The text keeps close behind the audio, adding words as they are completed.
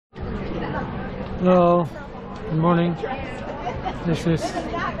Hello, good morning. This is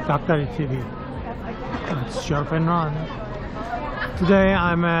runnertv. It's Jump and Run. Today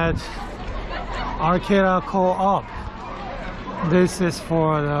I'm at Arcata Co-op. This is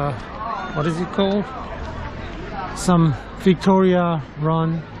for the, what is it called? Some Victoria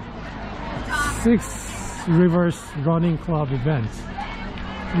Run 6 Rivers Running Club event.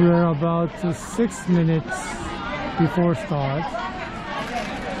 We're about 6 minutes before start.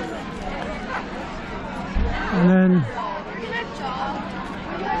 And then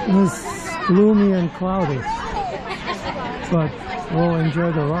it's gloomy and cloudy, but we'll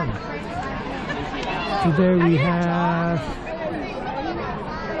enjoy the run. Today we have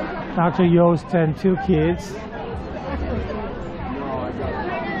Dr. Yost and 2 kids.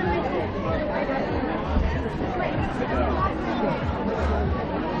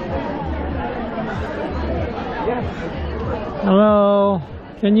 Hello,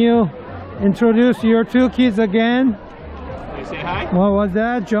 can you introduce your 2 kids again? Can you say hi? What was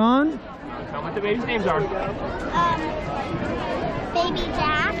that, John? Tell what the baby's names are. Baby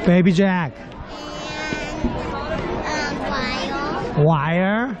Jack. Baby Jack. And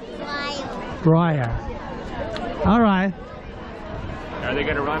Wire. Briar. All right. Are they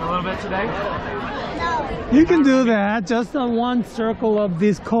going to run a little bit today? No. You can do that just on one circle of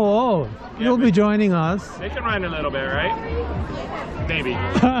this co-op. You'll be joining us. They can run a little bit, right? Maybe.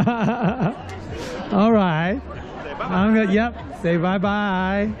 All right. Say bye. I'm gonna, yep. Say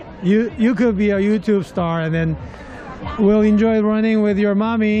bye-bye. You could be a YouTube star, and then we'll enjoy running with your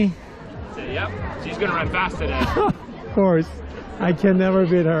mommy. Say, yep. She's going to run fast today. Of course. I can never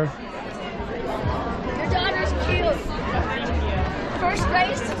beat her. Your daughter's cute. First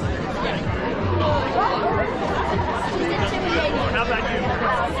race? She's intimidating. How about you?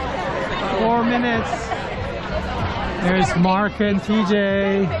 4 minutes. There's Mark and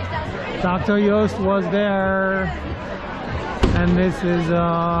TJ. Dr. Yost was there. And this is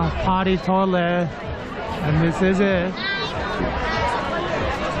a potty toilet. And this is it.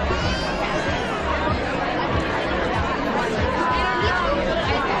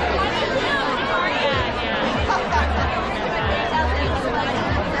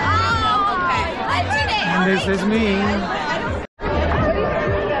 And this is me.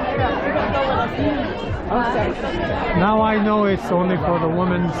 Now I know it's only for the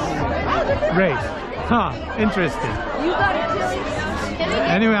women's race. Huh, interesting.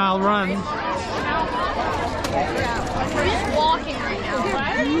 Anyway, I'll run. We're just walking right now.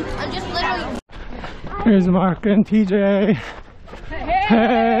 I'm just literally. Here's Mark and TJ.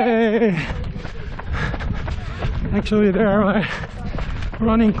 Hey! Actually, they're my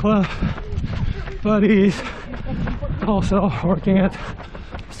running club buddies, also working at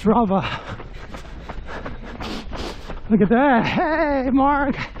Strava. Look at that! Hey,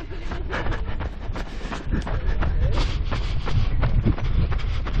 Mark!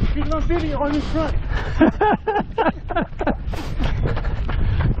 Keep on video on your front.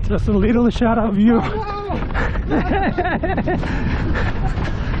 Just a little shot of you.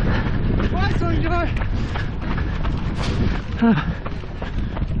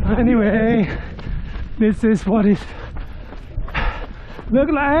 Anyway, this is what it look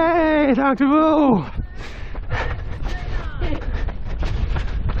like. Hey, Dr. Wu!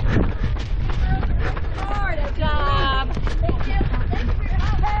 Good job.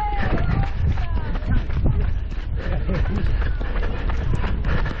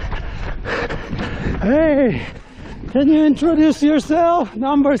 Hey, can you introduce yourself?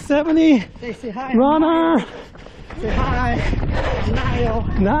 Number 70 Say hi. runner. Say hi. Niall.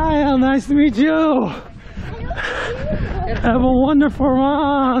 Niall, nice to meet you. Have a wonderful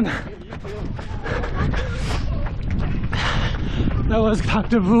run. That was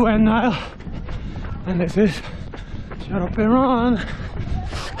Dr. Wu and Niall. And this is Shut Up and Run.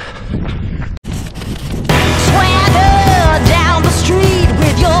 Swagger down the street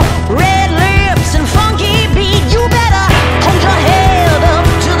with your red lips and funky beat. You better hold your head up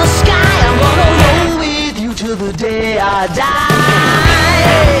to the sky. I'm gonna roll with you till the day I die.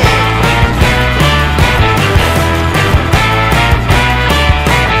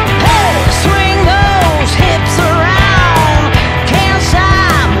 Hey, swing those hips around. Can't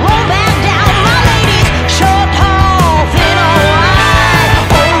stop, roll back down. My ladies, short, tall, thin or wide,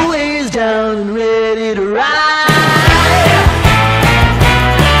 always down and ready to ride.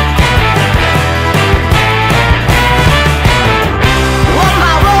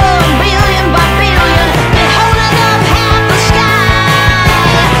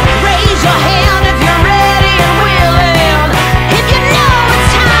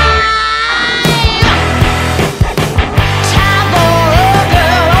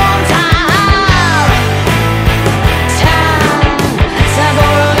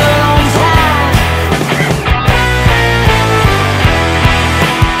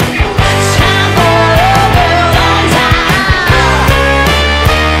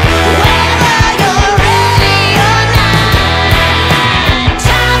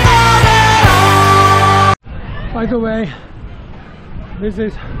 By the way, this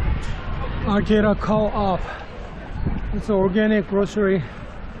is Arcata Co-op. It's an organic grocery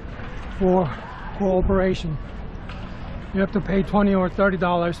for cooperation. You have to pay $20 or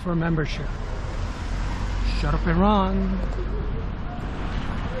 $30 for membership. Shut up and run.